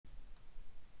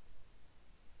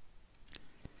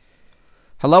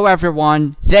Hello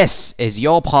everyone, this is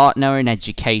your partner in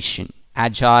education,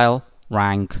 Agile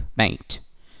Rank Mate.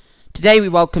 Today we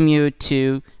welcome you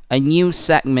to a new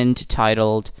segment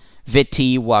titled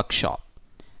VITEEE Workshop.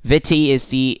 VITEEE is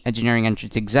the engineering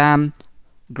entrance exam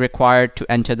required to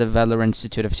enter the Vellore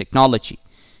Institute of Technology.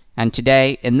 And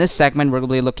today, in this segment, we're going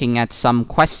to be looking at some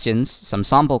questions, some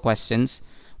sample questions,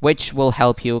 which will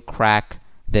help you crack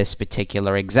this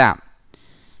particular exam.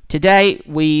 Today,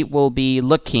 we will be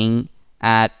looking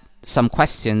at some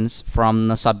questions from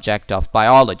the subject of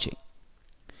biology.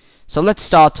 So let's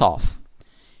start off.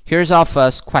 Here's our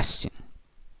first question.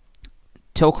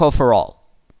 Tocopherol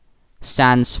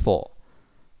stands for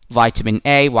vitamin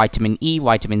A, vitamin E,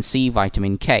 vitamin C,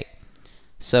 vitamin K.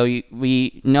 So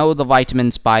we know the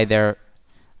vitamins by their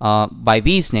by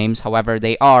these names. However,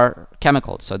 they are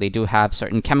chemicals, so they do have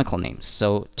certain chemical names.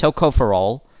 So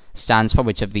tocopherol stands for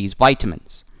which of these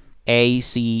vitamins? A,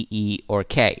 C, E, or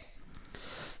K?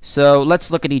 So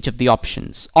let's look at each of the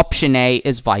options. Option A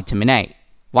is vitamin A.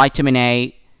 Vitamin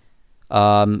A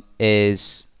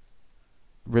is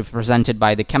represented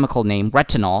by the chemical name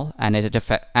retinol, and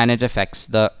it affects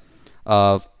the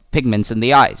pigments in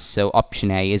the eyes. So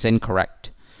option A is incorrect.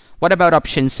 What about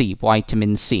option C,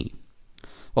 vitamin C?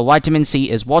 Well, vitamin C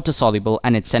is water soluble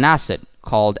and it's an acid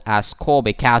called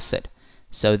ascorbic acid.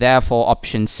 So therefore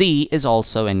option C is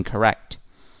also incorrect.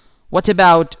 What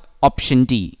about option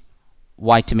D,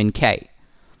 vitamin K?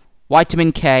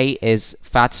 Vitamin K is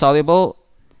fat soluble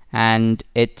and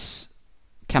its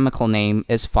chemical name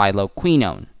is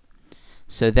phylloquinone.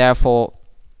 So therefore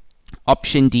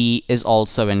option D is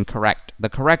also incorrect. The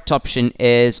correct option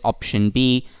is option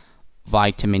B,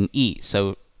 vitamin E.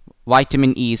 So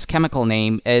vitamin E's chemical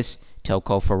name is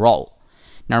tocopherol.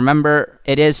 Now remember,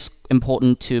 it is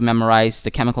important to memorize the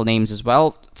chemical names as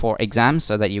well for exams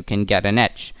so that you can get an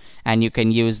edge. And you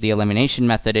can use the elimination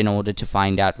method in order to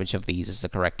find out which of these is the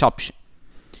correct option.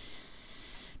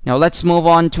 Now let's move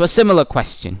on to a similar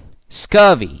question.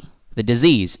 Scurvy, the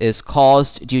disease, is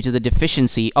caused due to the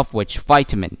deficiency of which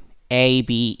vitamin? A,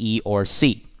 B, E, or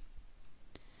C?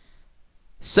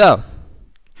 So,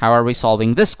 how are we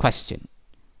solving this question?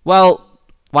 Well,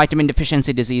 vitamin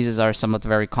deficiency diseases are some of the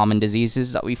very common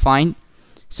diseases that we find.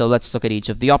 So let's look at each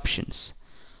of the options.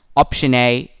 Option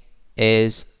A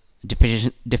is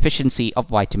deficiency of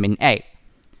vitamin A.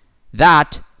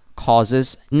 That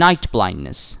causes night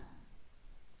blindness.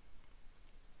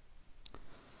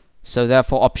 So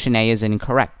therefore option A is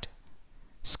incorrect.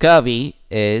 Scurvy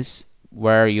is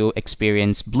where you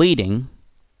experience bleeding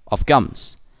of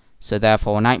gums. So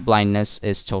therefore night blindness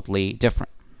is totally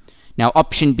different. Now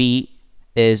option B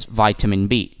is vitamin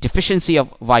B. Deficiency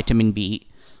of vitamin B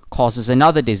causes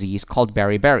another disease called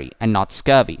beriberi and not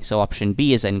scurvy. So option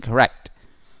B is incorrect.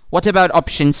 What about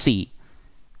option C,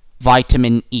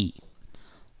 vitamin E?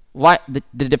 The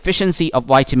deficiency of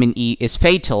vitamin E is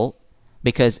fatal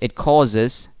because it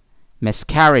causes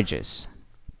miscarriages.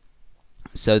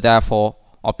 So therefore,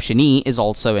 option E is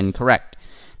also incorrect.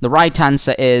 The right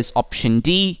answer is option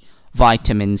D,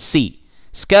 vitamin C.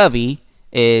 Scurvy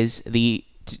is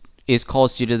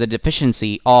caused due to the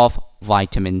deficiency of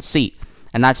vitamin C.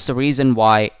 And that's the reason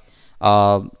why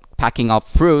packing up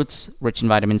fruits rich in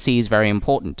vitamin C is very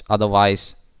important.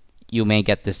 Otherwise, you may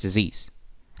get this disease.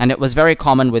 And it was very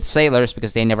common with sailors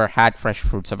because they never had fresh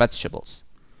fruits or vegetables.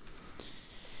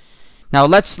 Now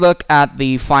let's look at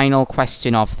the final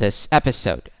question of this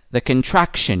episode. The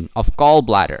contraction of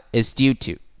gallbladder is due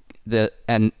to the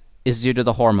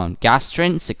hormone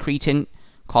gastrin, secretin,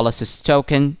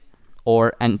 cholecystokinin,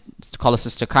 or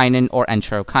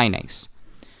enterokinase.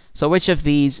 So which of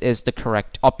these is the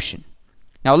correct option?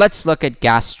 Now let's look at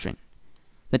gastrin.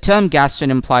 The term gastrin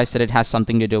implies that it has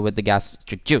something to do with the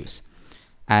gastric juice.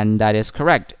 And that is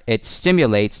correct. It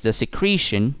stimulates the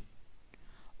secretion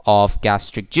of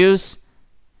gastric juice,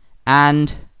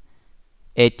 and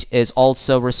it is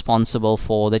also responsible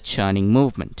for the churning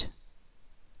movement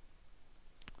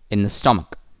in the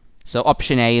stomach. So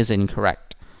option A is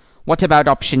incorrect. What about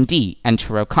option D,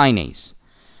 enterokinase?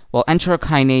 Well,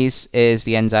 enterokinase is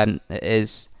the enzyme,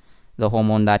 is the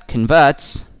hormone that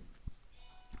converts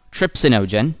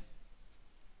trypsinogen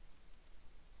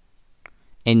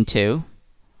into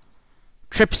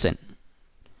trypsin.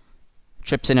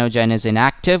 Trypsinogen is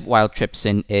inactive while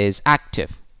trypsin is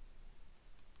active.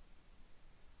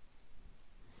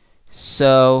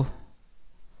 So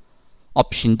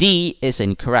option D is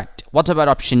incorrect. What about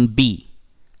option B,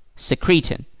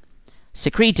 secretin?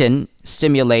 Secretin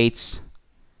stimulates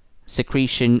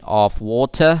secretion of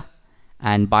water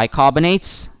and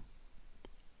bicarbonates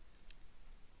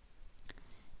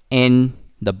in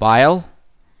the bile,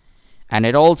 and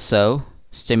it also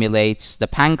stimulates the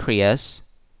pancreas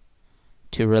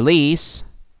to release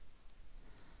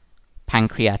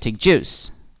pancreatic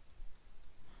juice.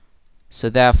 So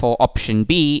therefore option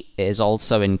B is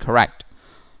also incorrect.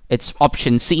 It's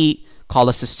option C,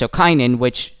 cholecystokinin,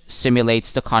 which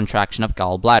stimulates the contraction of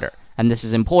gallbladder. And this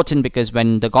is important because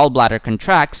when the gallbladder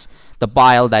contracts, the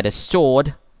bile that is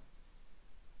stored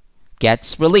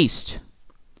gets released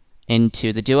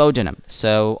into the duodenum.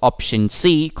 So option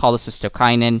C,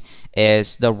 cholecystokinin,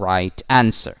 is the right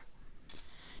answer.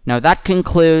 Now that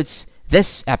concludes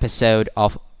this episode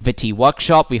of VITEEE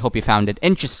Workshop. We hope you found it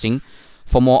interesting.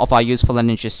 For more of our useful and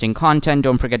interesting content,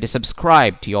 don't forget to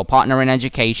subscribe to your partner in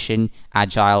education,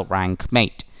 Agile Rank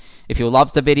Mate. If you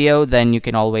loved the video, then you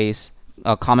can always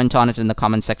comment on it in the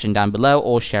comment section down below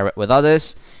or share it with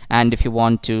others. And if you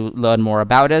want to learn more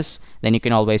about us, then you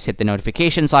can always hit the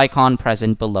notifications icon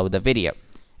present below the video.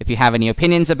 If you have any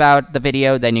opinions about the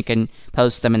video, then you can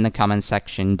post them in the comment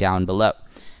section down below.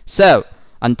 So,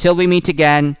 until we meet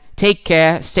again, take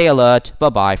care, stay alert,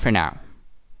 bye-bye for now.